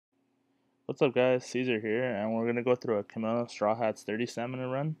What's up, guys? Caesar here, and we're gonna go through a Kimono Strawhats 30 stamina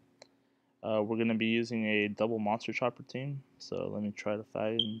run. We're gonna be using a double monster chopper team. So let me try to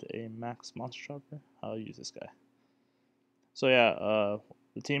find a max monster chopper. I'll use this guy. So yeah,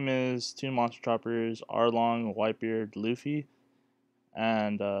 the team is two monster choppers: Arlong, Whitebeard, Luffy,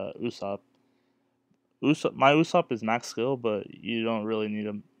 and Usopp. My Usopp is max skill, but you don't really need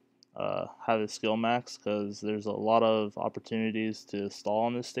to have his skill max because there's a lot of opportunities to stall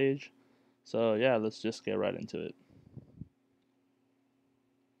on this stage. So yeah, let's just get right into it.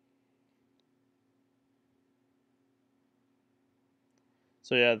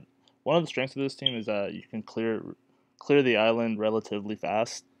 So yeah, one of the strengths of this team is that you can clear the island relatively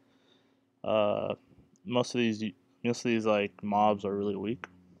fast. Uh, most of these like mobs are really weak.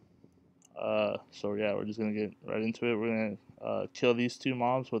 So yeah, we're just gonna get right into it. We're gonna kill these two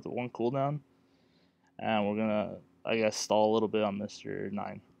mobs with one cooldown, and we're gonna, I guess, stall a little bit on Mr.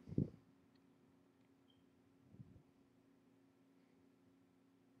 9.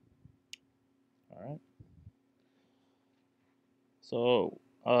 All right. So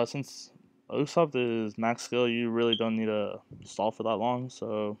since Usopp is max skill, you really don't need to stall for that long.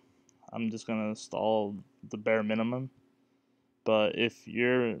 So I'm just gonna stall the bare minimum. But if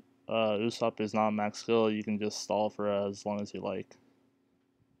your Usopp is not max skill, you can just stall for as long as you like.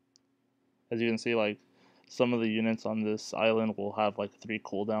 As you can see, like some of the units on this island will have like 3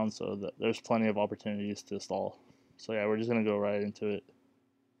 cooldowns, so that there's plenty of opportunities to stall. So yeah, we're just gonna go right into it.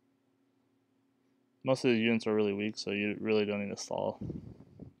 Most of the units are really weak, so you really don't need to stall.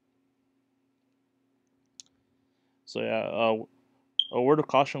 So yeah, a word of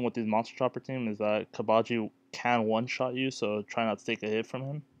caution with these monster chopper team is that Kabaji can one shot you, so try not to take a hit from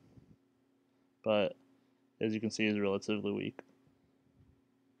him. But as you can see, he's relatively weak.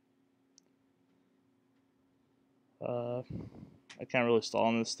 Uh, I can't really stall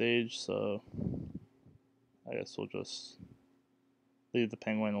on this stage, so I guess we'll just leave the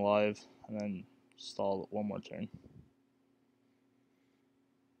penguin alive and then stall one more turn.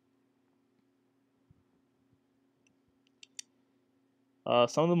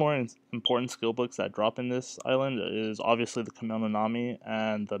 Some of the more important skill books that drop in this island is obviously the Kimono Nami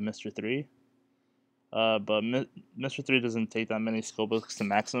and the Mr. 3. But Mr. 3 doesn't take that many skill books to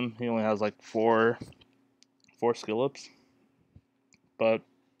max him. He only has like four skill ups. But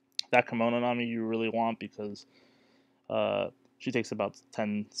that Kimono Nami you really want because uh, she takes about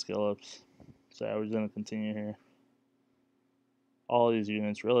 10 skill ups. So yeah, we're just gonna continue here. All these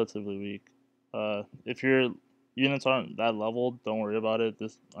units relatively weak. If your units aren't that leveled, don't worry about it.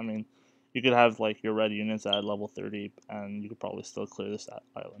 I mean, you could have like your red units at level 30, and you could probably still clear this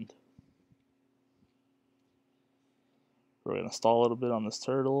island. We're gonna stall a little bit on this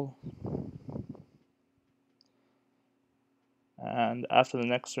turtle, and after the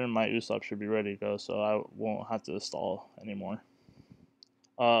next turn, my Usopp should be ready to go, so I won't have to stall anymore.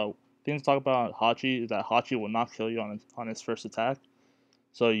 Thing to talk about Hachi is that Hachi will not kill you on his first attack,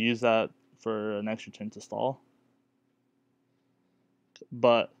 so use that for an extra turn to stall.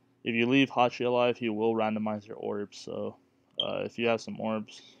 But if you leave Hachi alive, he will randomize your orbs. So if you have some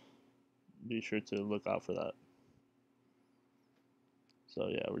orbs, be sure to look out for that. So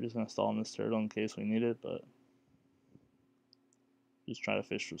yeah, we're just gonna stall on this turtle in case we need it, but just try to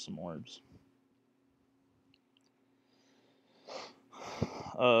fish for some orbs.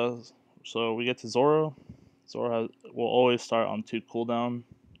 Uh, so we get to Zoro. Zoro will always start on 2 cooldown,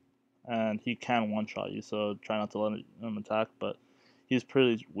 and he can one shot you. So try not to let him attack, but he's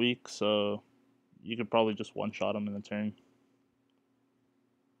pretty weak, so you could probably just one shot him in a turn.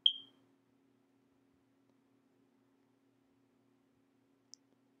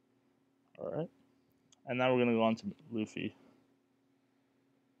 All right, and now we're gonna go on to Luffy.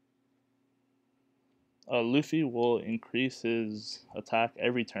 Luffy will increase his attack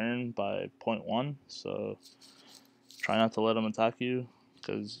every turn by 0.1, so try not to let him attack you,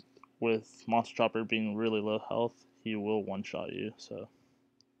 because with Monster Chopper being really low health, he will one-shot you, so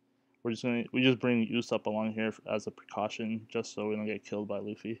we just bring Usopp along here as a precaution, just so we don't get killed by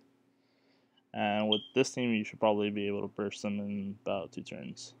Luffy. And with this team, you should probably be able to burst them in about 2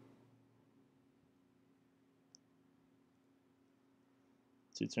 turns.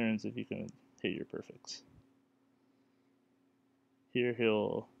 2 turns if you can hit your perfects. Here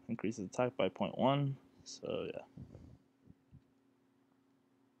he'll increase his attack by 0.1, so yeah.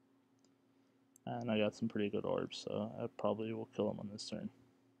 And I got some pretty good orbs, so I probably will kill him on this turn.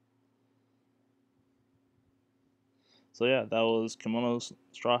 So yeah, that was Kimono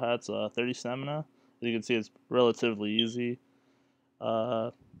Strawhats 30 stamina. As you can see, it's relatively easy. Uh,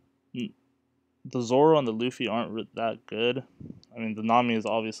 the Zoro and the Luffy aren't that good. I mean, the Nami is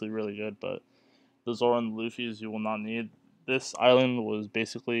obviously really good, but the Zoro and the Luffy's you will not need. This island was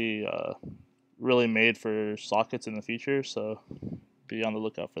basically really made for sockets in the future, so be on the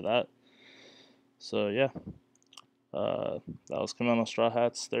lookout for that. So yeah, uh, that was Kimono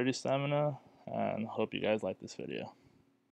Strawhats 30 stamina, and hope you guys like this video.